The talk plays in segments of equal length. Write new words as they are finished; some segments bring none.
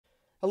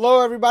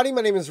Hello everybody,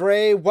 my name is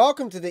Ray.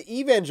 Welcome to the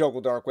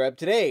Evangelical Dark Web.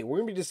 Today, we're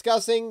going to be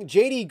discussing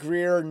J.D.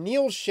 Greear,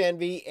 Neil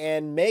Shenvi,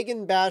 and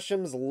Megan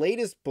Basham's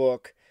latest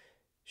book,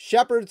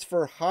 Shepherds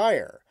for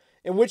Hire,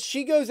 in which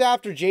she goes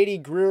after J.D.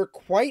 Greear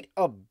quite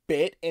a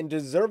bit, and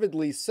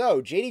deservedly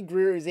so. J.D.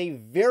 Greear is a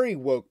very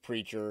woke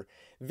preacher,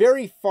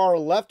 very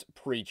far-left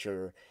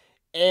preacher,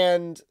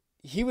 and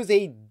he was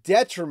a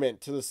detriment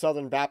to the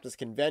Southern Baptist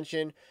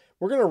Convention.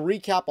 We're going to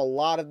recap a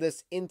lot of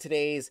this in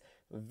today's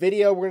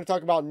video. We're going to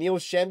talk about Neil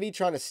Shenvi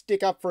trying to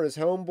stick up for his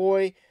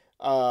homeboy,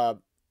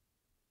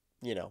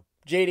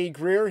 J.D.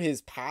 Greear,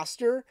 his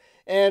pastor.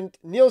 And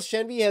Neil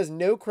Shenvi has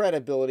no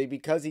credibility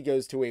because he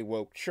goes to a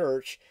woke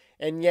church,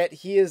 and yet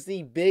he is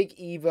the Big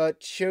Eva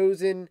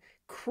chosen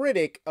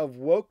critic of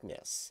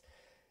wokeness.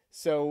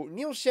 So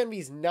Neil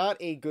Shenvi's not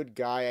a good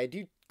guy. I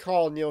do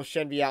call Neil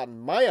Shenvi out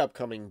in my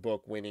upcoming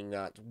book,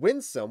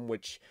 Winsome,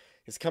 which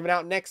is coming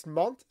out next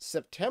month,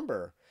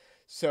 September.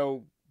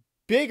 So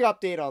big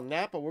update on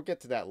that, but we'll get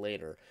to that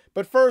later.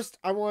 But first,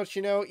 I want to let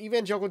you know,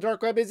 Evangelical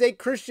Dark Web is a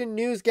Christian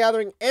news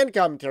gathering and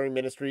commentary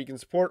ministry. You can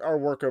support our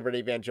work over at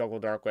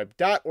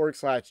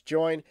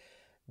evangelicaldarkweb.org/join.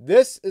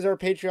 This is our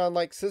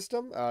Patreon-like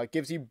system. It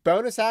gives you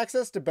bonus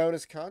access to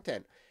bonus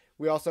content.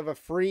 We also have a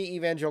free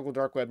Evangelical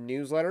Dark Web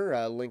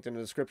newsletter, linked in the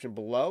description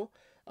below.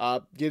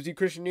 Gives you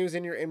Christian news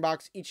in your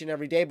inbox each and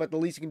every day, but the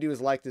least you can do is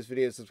like this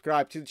video,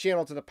 subscribe to the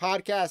channel, to the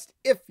podcast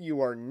if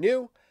you are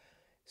new.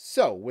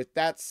 So, with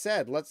that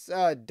said, let's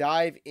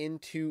dive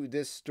into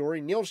this story.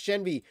 Neil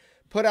Shenvi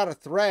put out a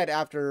thread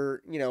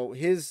after,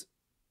 his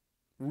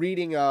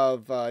reading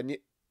of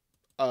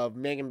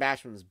Megan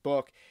Basham's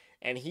book,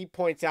 and he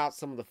points out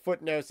some of the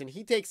footnotes, and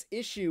he takes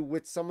issue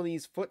with some of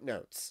these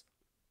footnotes.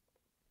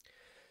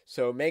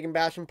 So, Megan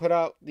Basham put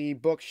out the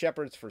book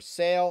Shepherds for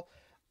Sale.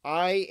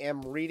 I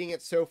am reading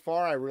it so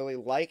far. I really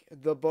like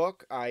the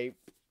book.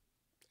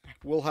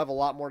 We'll have a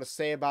lot more to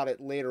say about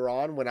it later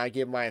on when I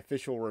give my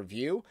official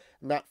review.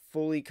 I'm not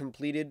fully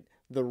completed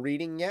the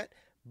reading yet,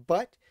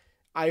 but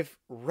I've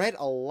read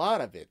a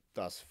lot of it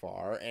thus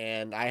far,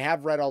 and I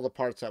have read all the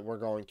parts that we're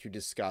going to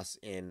discuss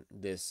in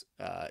this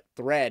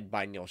thread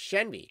by Neil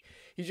Shenvi.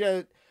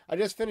 I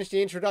just finished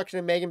the introduction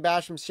of Megan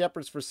Basham's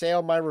Shepherds for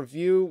Sale. My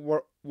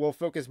review will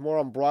focus more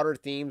on broader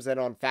themes than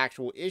on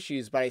factual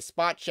issues, but I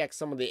spot-checked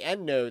some of the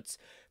endnotes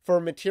for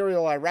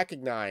material I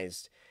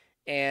recognized.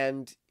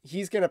 And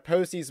he's going to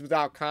post these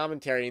without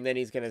commentary, and then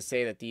he's going to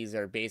say that these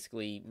are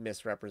basically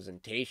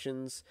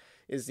misrepresentations,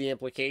 is the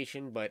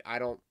implication, but I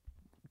don't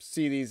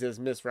see these as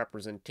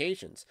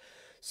misrepresentations.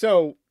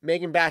 So,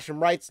 Megan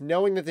Basham writes,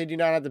 knowing that they do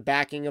not have the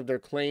backing of their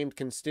claimed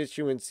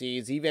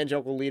constituencies,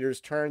 evangelical leaders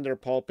turn their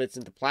pulpits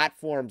into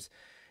platforms,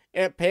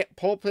 and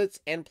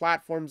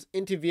platforms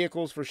into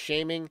vehicles for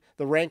shaming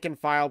the rank and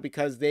file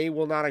because they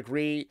will not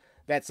agree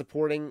that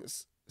supporting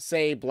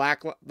say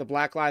the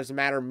Black Lives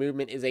Matter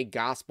movement is a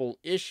gospel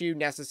issue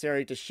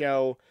necessary to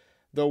show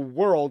the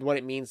world what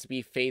it means to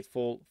be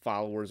faithful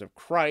followers of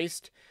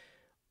Christ.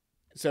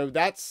 So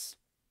that's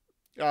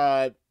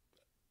Megan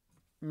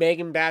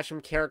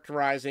Basham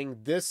characterizing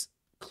this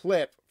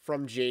clip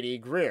from J.D.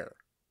 Greear.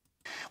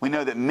 We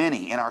know that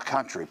many in our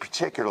country,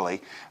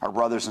 particularly our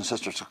brothers and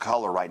sisters of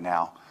color right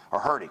now,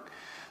 are hurting.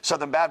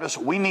 Southern Baptists,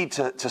 we need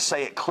to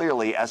say it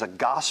clearly as a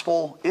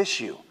gospel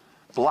issue.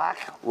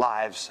 Black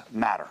lives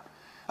matter.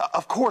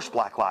 Of course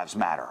Black lives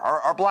matter.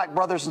 Our black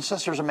brothers and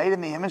sisters are made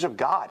in the image of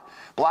God.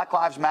 Black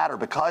lives matter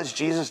because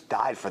Jesus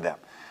died for them.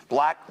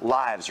 Black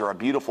lives are a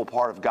beautiful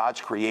part of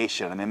God's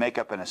creation, and they make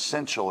up an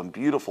essential and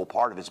beautiful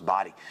part of his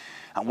body.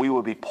 And we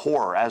would be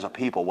poorer as a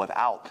people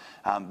without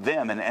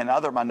them and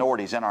other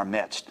minorities in our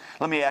midst.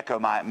 Let me echo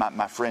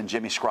my friend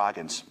Jimmy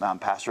Scroggins,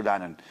 pastor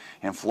down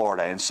in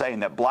Florida, in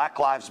saying that Black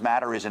Lives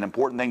Matter is an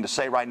important thing to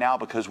say right now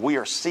because we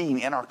are seeing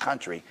in our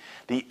country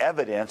the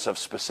evidence of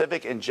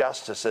specific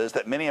injustices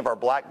that many of our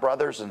black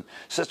brothers and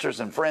sisters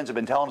and friends have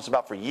been telling us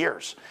about for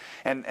years.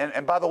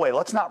 And by the way,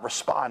 let's not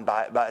respond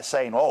by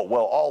saying, oh,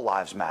 well, all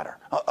lives matter.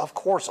 Of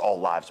course all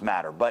lives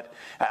matter, but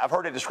I've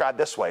heard it described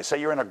this way.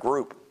 Say you're in a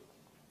group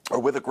or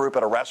with a group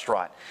at a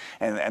restaurant,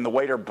 and the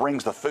waiter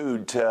brings the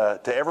food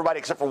to everybody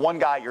except for one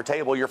guy at your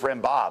table, your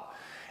friend Bob.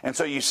 And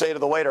so you say to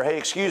the waiter, hey,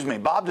 excuse me,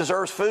 Bob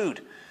deserves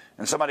food.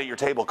 And somebody at your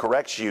table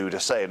corrects you to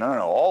say,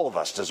 no, all of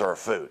us deserve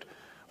food.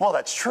 Well,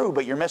 that's true,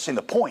 but you're missing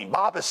the point.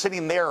 Bob is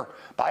sitting there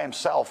by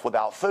himself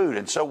without food.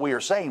 And so we are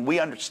saying we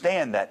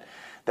understand that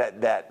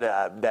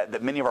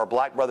many of our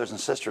black brothers and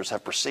sisters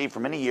have perceived for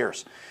many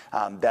years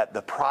that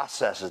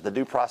the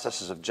due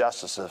processes of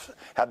justice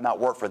have not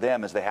worked for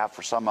them as they have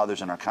for some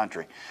others in our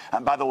country.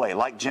 And by the way,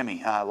 like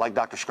Jimmy, like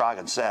Dr.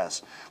 Scroggins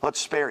says, let's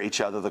spare each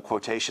other the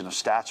quotation of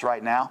stats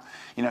right now.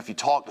 If you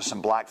talk to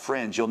some black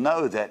friends, you'll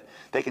know that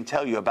they can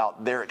tell you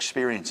about their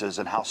experiences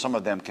and how some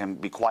of them can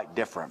be quite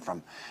different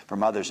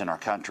from others in our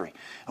country.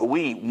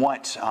 We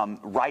want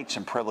rights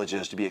and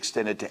privileges to be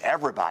extended to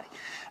everybody.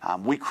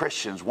 We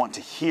Christians want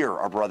to hear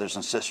our brothers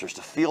and sisters,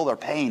 to feel their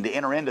pain, to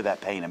enter into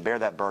that pain and bear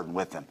that burden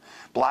with them.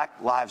 Black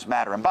Lives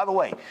Matter. And by the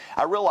way,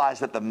 I realize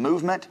that the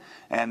movement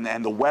and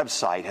the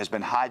website has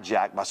been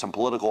hijacked by some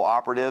political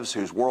operatives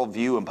whose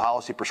worldview and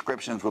policy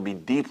prescriptions would be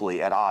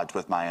deeply at odds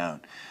with my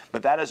own.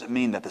 But that doesn't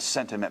mean that the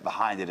sentiment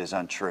behind it is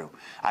untrue.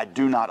 I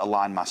do not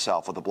align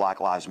myself with the Black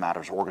Lives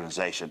Matter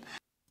organization.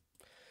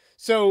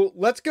 So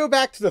let's go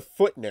back to the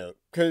footnote,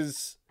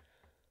 because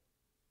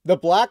the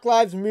Black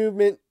Lives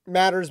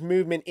Matters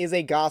movement is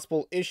a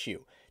gospel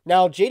issue.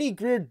 Now, J.D.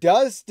 Greear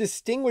does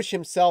distinguish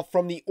himself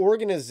from the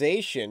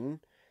organization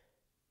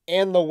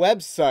and the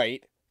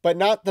website, but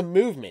not the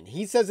movement.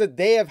 He says that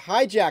they have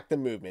hijacked the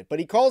movement, but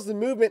he calls the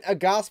movement a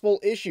gospel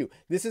issue.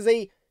 This is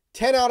a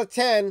 10 out of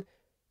 10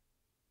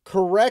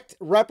 correct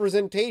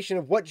representation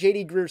of what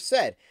J.D. Greear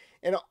said.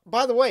 And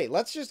by the way,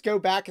 let's just go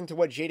back into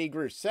what J.D.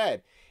 Greear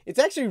said. It's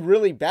actually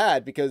really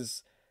bad,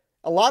 because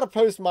a lot of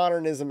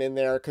postmodernism in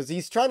there, because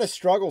he's trying to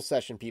struggle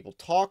session people,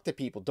 talk to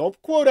people.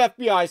 Don't quote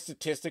FBI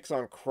statistics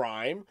on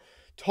crime.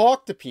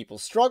 Talk to people,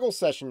 struggle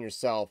session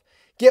yourself,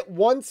 get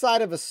one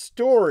side of a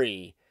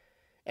story,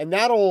 and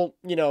that'll,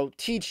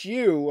 teach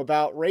you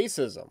about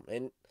racism.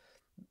 And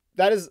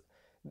that is,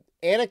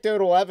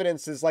 anecdotal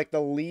evidence is like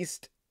the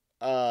least,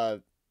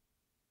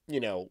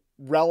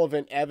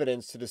 relevant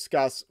evidence to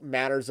discuss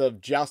matters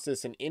of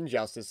justice and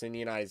injustice in the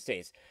United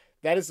States.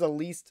 That is the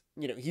least,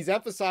 he's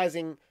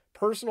emphasizing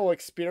personal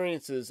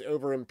experiences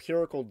over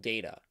empirical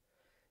data.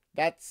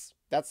 That's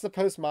the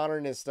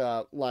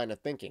postmodernist line of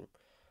thinking,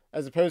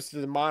 as opposed to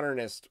the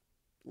modernist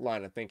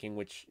line of thinking,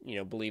 which,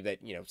 believe that,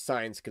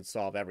 science could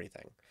solve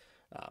everything.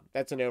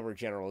 That's an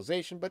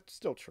overgeneralization, but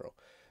still true.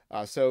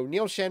 So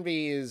Neil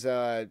Shenvi is,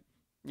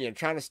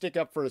 trying to stick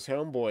up for his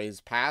homeboy,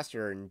 his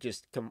pastor, and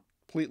just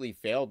completely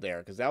failed there,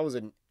 because that was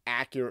an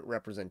accurate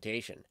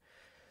representation.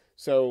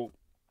 So,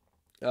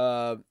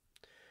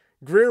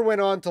 Greear went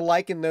on to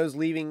liken those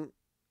leaving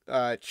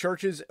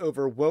churches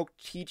over woke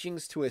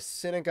teachings to a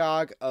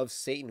synagogue of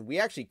Satan. We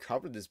actually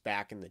covered this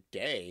back in the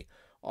day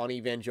on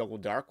Evangelical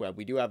Dark Web.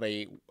 We do have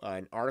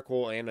an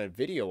article and a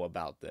video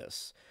about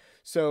this.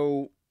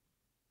 So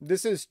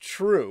this is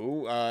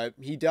true.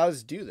 He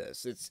does do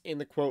this. It's in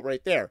the quote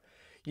right there.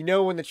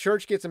 When the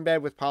church gets in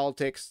bed with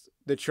politics,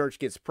 the church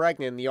gets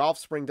pregnant. The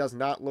offspring does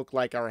not look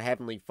like our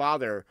Heavenly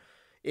Father.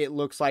 It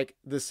looks like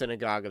the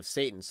synagogue of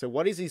Satan. So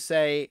what does he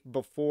say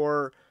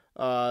before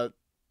the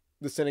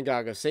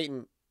synagogue of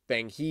Satan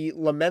thing? He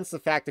laments the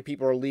fact that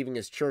people are leaving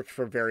his church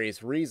for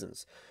various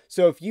reasons.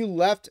 So if you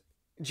left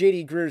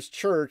J.D. Greear's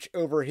church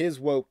over his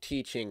woke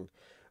teaching,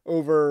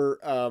 over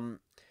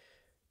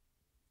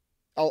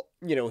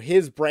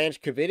his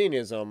branch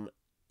Covidianism,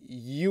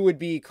 you would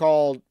be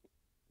called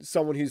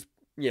someone who's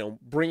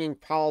bringing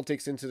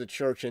politics into the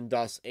church, and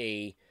thus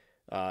a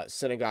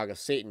synagogue of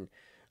Satan.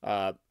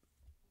 I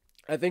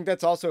think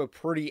that's also a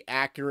pretty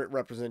accurate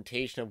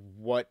representation of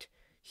what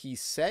he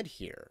said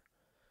here.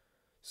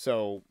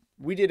 So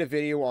we did a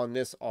video on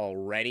this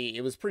already.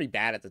 It was pretty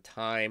bad at the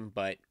time,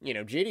 but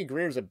J.D.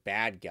 Greear's a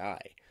bad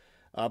guy.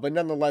 But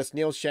nonetheless,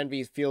 Neil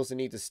Shenvi feels the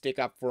need to stick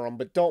up for him.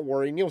 But don't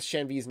worry, Neil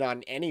Shenvi's not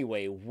in any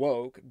way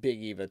woke,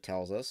 Big Eva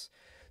tells us.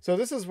 So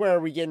this is where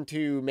we get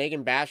into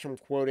Megan Basham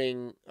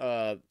quoting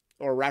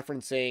or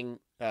referencing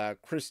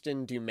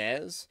Kristen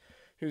Dumez,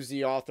 who's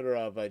the author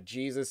of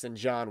Jesus and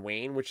John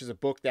Wayne, which is a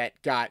book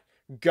that got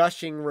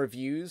gushing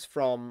reviews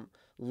from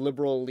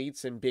liberal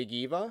elites and Big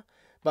Eva.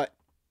 But,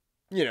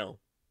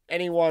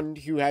 anyone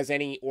who has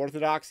any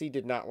orthodoxy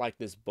did not like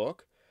this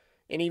book.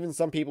 And even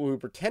some people who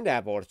pretend to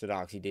have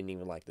orthodoxy didn't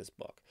even like this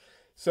book.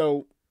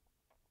 So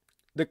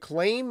the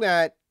claim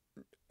that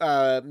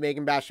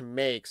Megan Basham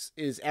makes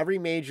is every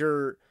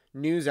major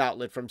news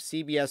outlet from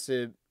CBS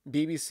to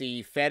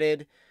BBC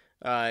feted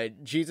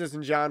Jesus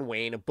and John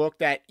Wayne, a book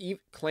that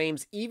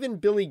claims even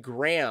Billy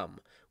Graham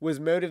was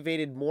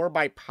motivated more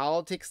by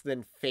politics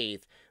than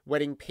faith,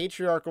 wedding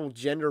patriarchal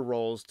gender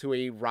roles to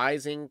a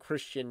rising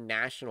Christian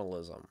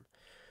nationalism.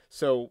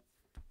 So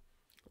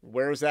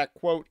where's that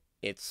quote?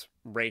 It's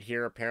right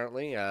here,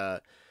 apparently.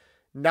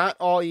 Not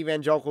all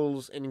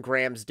evangelicals in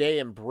Graham's day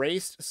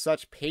embraced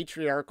such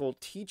patriarchal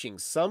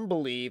teachings. Some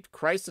believed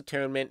Christ's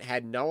atonement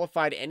had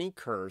nullified any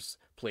curse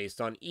placed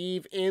on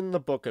Eve in the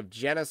book of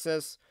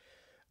Genesis,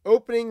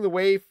 opening the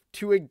way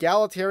to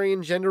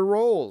egalitarian gender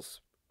roles.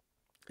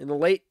 In the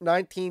late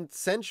 19th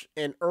century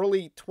and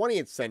early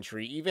 20th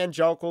century,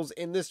 evangelicals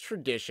in this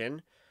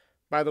tradition,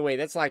 by the way,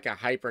 that's like a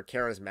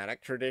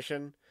hyper-charismatic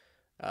tradition.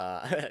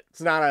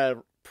 It's not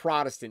a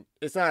Protestant,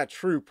 it's not a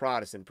true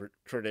Protestant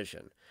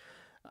tradition,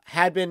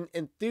 had been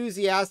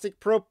enthusiastic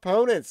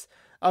proponents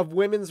of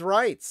women's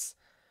rights.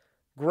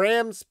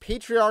 Graham's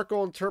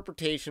patriarchal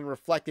interpretation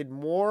reflected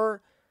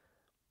more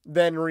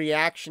than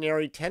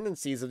reactionary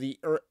tendencies of the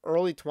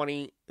early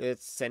 20th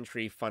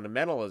century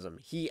fundamentalism.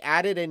 He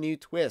added a new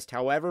twist,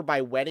 however,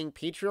 by wedding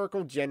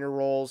patriarchal gender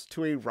roles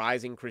to a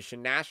rising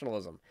Christian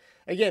nationalism.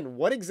 Again,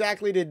 what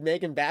exactly did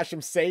Megan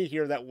Basham say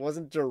here that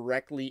wasn't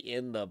directly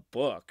in the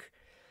book?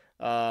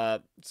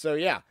 So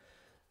yeah,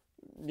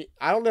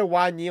 I don't know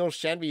why Neil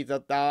Shenvi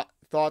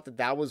thought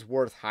that was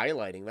worth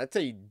highlighting. That's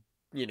a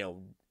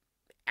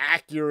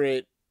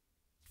accurate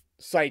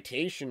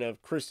citation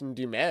of Kristen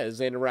Dumez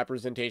and a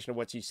representation of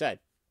what she said.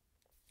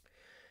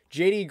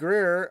 J.D.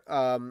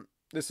 Greear,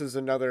 this is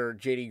another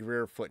J.D.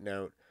 Greear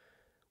footnote.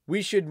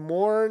 We should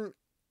mourn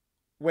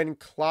when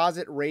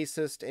closet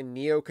racist and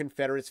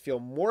neo-Confederates feel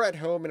more at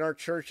home in our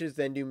churches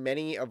than do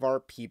many of our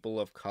people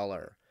of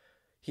color.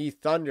 He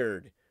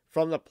thundered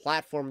from the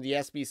platform of the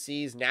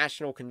SBC's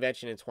National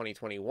Convention in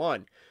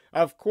 2021.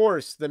 Of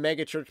course, the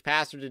megachurch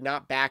pastor did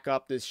not back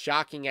up this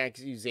shocking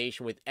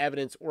accusation with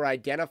evidence or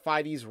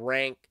identify these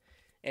rank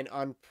and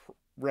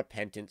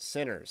unrepentant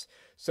sinners.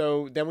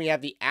 So then we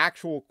have the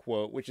actual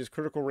quote, which is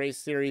critical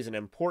race theory is an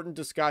important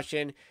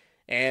discussion,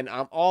 and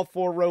I'm all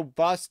for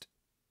robust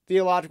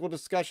theological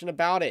discussion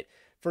about it.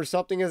 For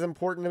something as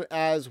important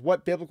as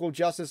what biblical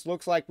justice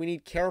looks like, we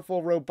need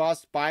careful,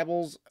 robust,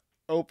 Bibles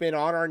open,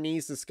 on our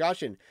knees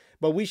discussion.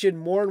 But we should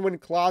mourn when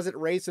closet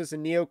racists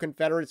and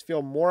neo-Confederates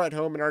feel more at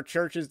home in our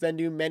churches than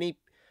do many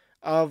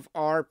of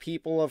our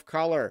people of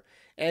color.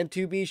 And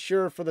to be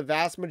sure, for the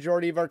vast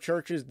majority of our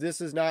churches,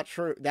 this is not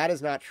true. That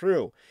is not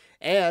true.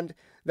 And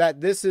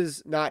that this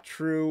is not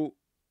true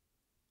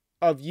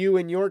of you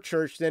and your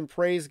church, then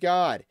praise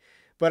God.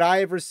 But I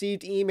have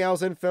received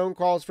emails and phone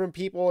calls from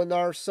people in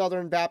our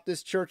Southern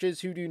Baptist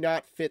churches who do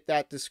not fit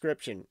that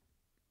description.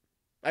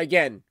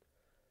 Again,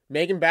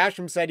 Megan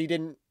Basham said he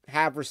didn't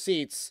have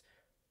receipts.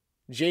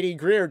 J.D.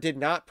 Greear did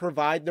not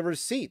provide the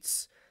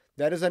receipts.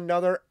 That is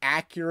another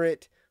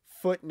accurate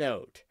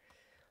footnote.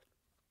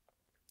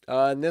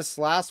 And this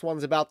last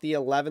one's about the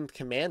 11th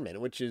commandment,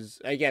 which is,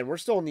 again, we're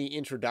still in the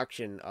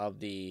introduction of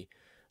the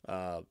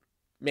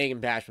Megan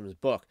Basham's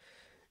book.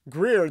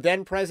 Greear,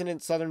 then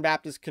president Southern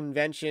Baptist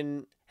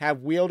Convention,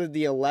 have wielded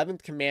the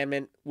 11th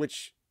commandment,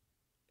 which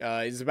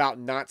is about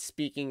not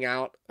speaking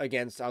out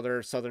against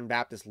other Southern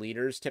Baptist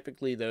leaders,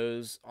 typically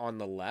those on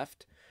the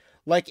left,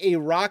 like a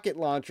rocket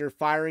launcher,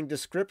 firing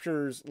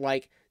descriptors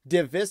like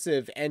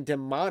divisive and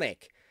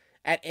demonic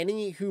at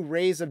any who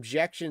raise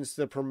objections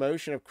to the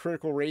promotion of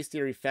critical race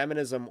theory,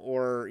 feminism,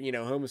 or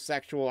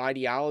homosexual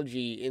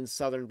ideology in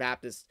Southern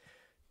Baptist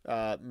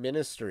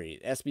ministry,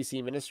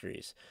 SBC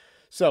ministries.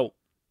 So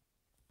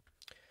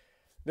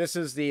this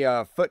is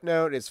the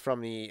footnote. It's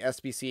from the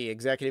SBC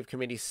Executive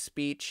Committee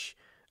speech.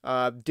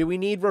 Do we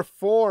need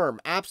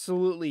reform?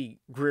 Absolutely,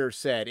 Greear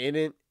said.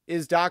 And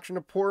is doctrine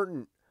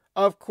important?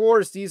 Of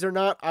course, these are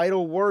not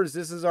idle words.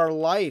 This is our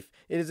life.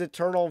 It is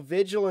eternal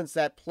vigilance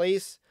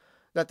eternal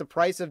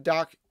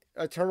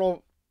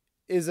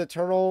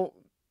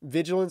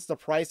vigilance the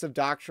price of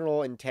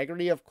doctrinal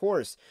integrity? Of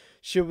course.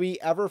 Should we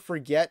ever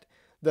forget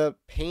the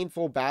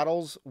painful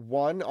battles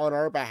won on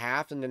our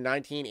behalf in the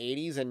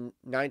 1980s and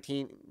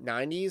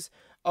 1990s?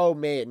 Oh,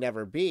 may it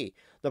never be.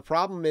 The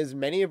problem is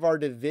many of our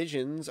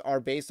divisions are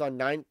based on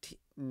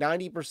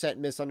 90%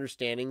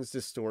 misunderstandings,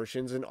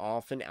 distortions, and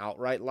often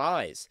outright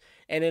lies.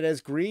 And it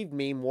has grieved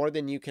me more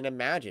than you can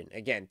imagine.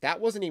 Again,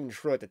 that wasn't even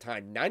true at the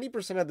time.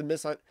 90% of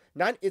the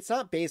it's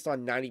not based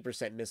on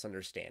 90%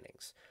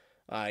 misunderstandings.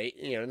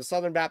 In the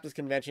Southern Baptist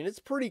Convention, it's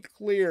pretty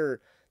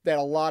clear that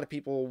a lot of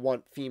people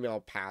want female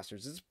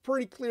pastors. It's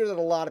pretty clear that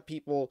a lot of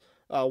people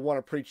want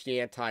to preach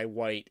the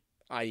anti-white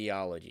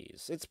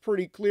ideologies. It's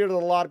pretty clear that a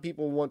lot of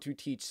people want to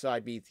teach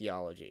side B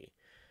theology.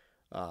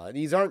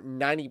 These aren't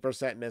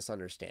 90%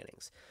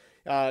 misunderstandings.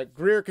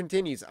 Greear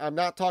continues, I'm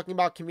not talking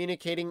about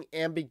communicating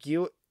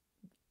ambiguity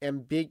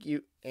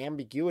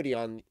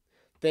on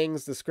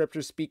things the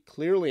scriptures speak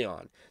clearly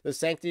on. The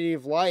sanctity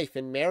of life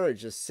and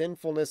marriage, the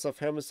sinfulness of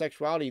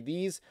homosexuality,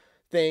 these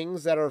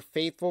things that our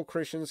faithful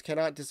Christians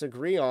cannot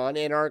disagree on,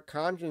 and our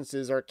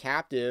consciences are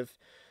captives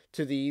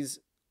in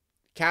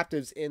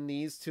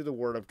these to the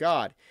Word of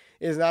God.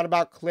 It is not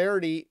about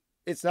clarity.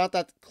 It's not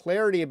that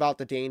clarity about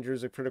the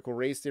dangers of critical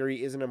race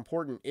theory isn't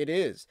important. It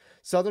is.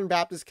 Southern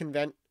Baptists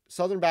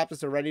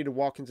are ready to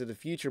walk into the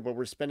future, but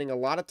we're spending a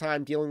lot of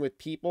time dealing with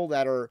people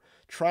that are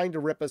trying to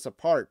rip us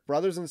apart.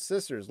 Brothers and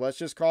sisters, let's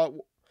just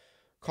call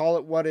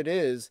it what it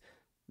is.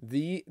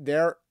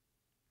 Their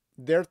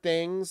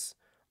things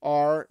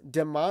are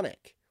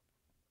demonic.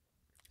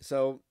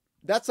 So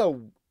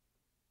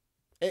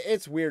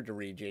it's weird to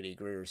read J.D.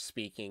 Greear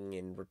speaking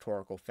in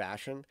rhetorical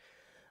fashion.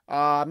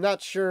 I'm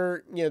not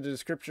sure, the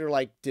scripture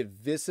like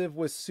divisive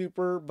was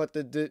super, but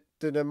the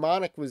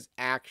demonic was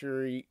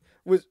very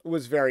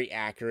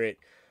accurate.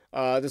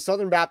 The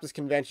Southern Baptist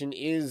Convention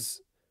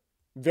is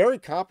very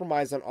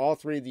compromised on all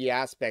three of the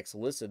aspects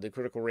listed: the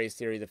critical race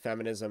theory, the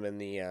feminism,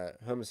 and the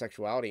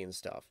homosexuality and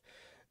stuff.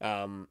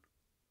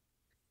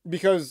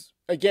 Because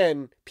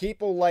again,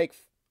 people like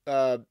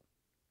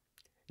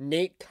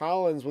Nate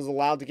Collins was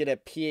allowed to get a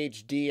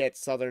PhD at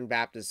Southern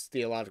Baptist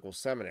Theological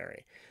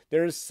Seminary.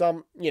 There's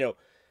some,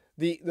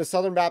 the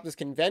Southern Baptist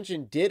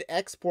Convention did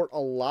export a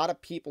lot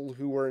of people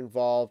who were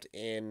involved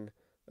in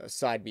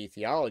side B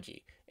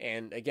theology.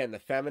 And again, the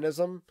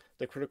feminism,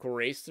 the critical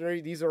race theory,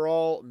 these are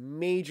all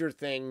major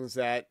things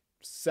that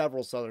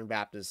several Southern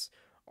Baptists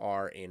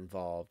are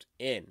involved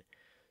in.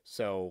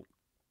 So,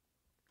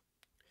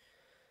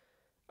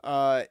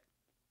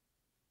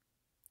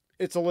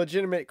 it's a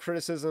legitimate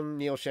criticism,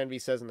 Neil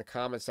Shenvi says in the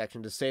comment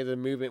section, to say the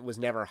movement was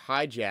never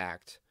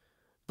hijacked.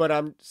 But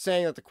I'm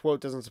saying that the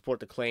quote doesn't support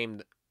the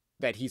claim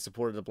that he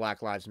supported the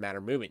Black Lives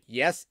Matter movement.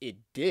 Yes, it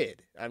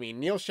did. I mean,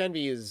 Neil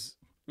Shenvi is,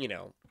 you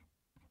know,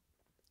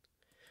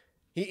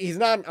 he's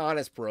not an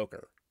honest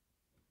broker.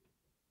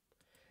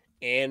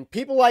 And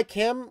people like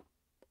him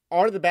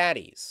are the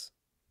baddies.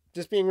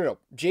 Just being real.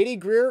 J.D.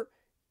 Greear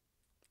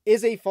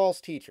is a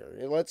false teacher.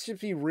 Let's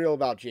just be real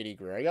about J.D.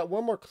 Greear. I got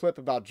one more clip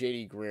about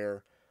J.D.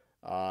 Greear,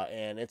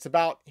 and it's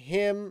about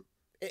him.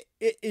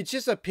 It's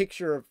just a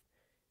picture of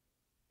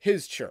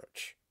his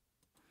church.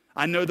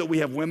 I know that we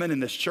have women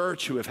in this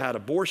church who have had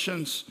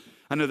abortions.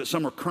 I know that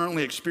some are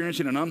currently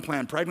experiencing an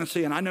unplanned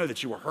pregnancy, and I know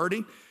that you are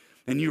hurting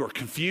and you are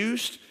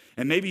confused.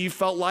 And maybe you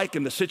felt like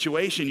in the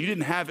situation you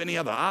didn't have any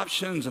other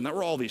options, and there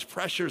were all these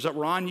pressures that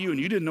were on you, and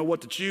you didn't know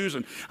what to choose.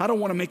 And I don't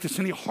want to make this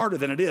any harder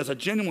than it is. I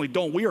genuinely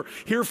don't. We are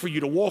here for you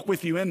to walk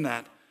with you in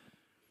that.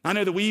 I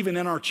know that we even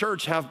in our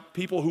church have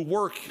people who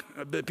work,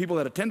 people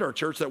that attend our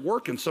church that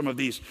work in some of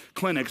these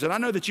clinics. And I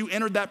know that you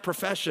entered that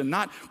profession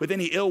not with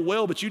any ill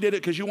will, but you did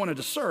it because you wanted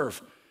to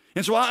serve.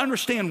 And so I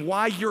understand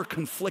why you're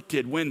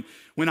conflicted when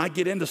I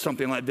get into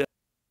something like this.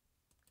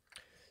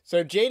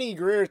 So J.D.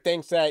 Greear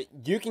thinks that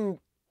you can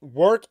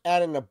work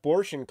at an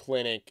abortion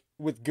clinic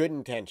with good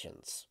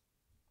intentions.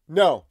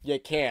 No, you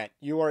can't.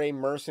 You are a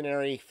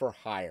mercenary for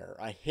hire,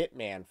 a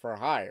hitman for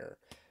hire.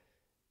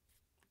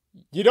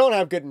 You don't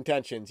have good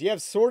intentions. You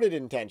have sordid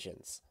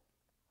intentions.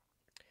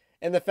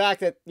 And the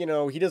fact that, you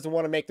know, he doesn't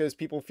want to make those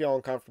people feel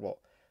uncomfortable.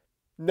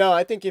 No,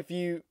 I think if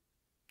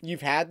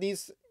you've had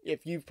these,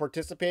 if you've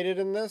participated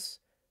in this,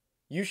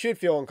 you should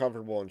feel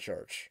uncomfortable in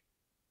church.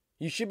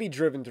 You should be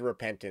driven to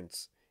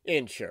repentance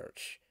in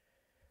church.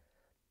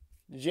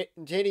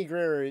 J.D.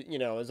 Greear, you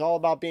know, is all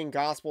about being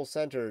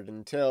gospel-centered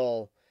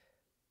until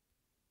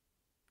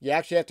you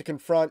actually have to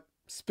confront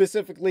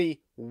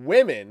specifically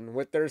women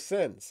with their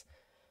sins.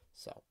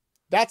 So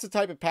that's the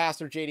type of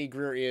pastor J.D.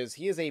 Greear is.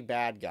 He is a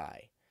bad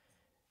guy.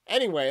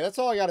 Anyway, that's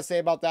all I got to say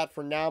about that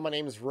for now. My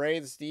name is Ray.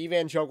 This is the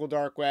Evangelical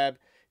Dark Web.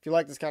 If you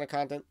like this kind of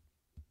content,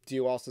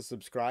 do also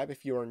subscribe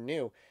if you are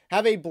new.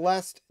 Have a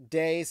blessed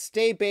day.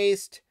 Stay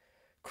based.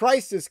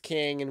 Christ is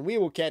King, and we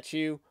will catch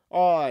you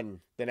on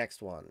the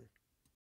next one.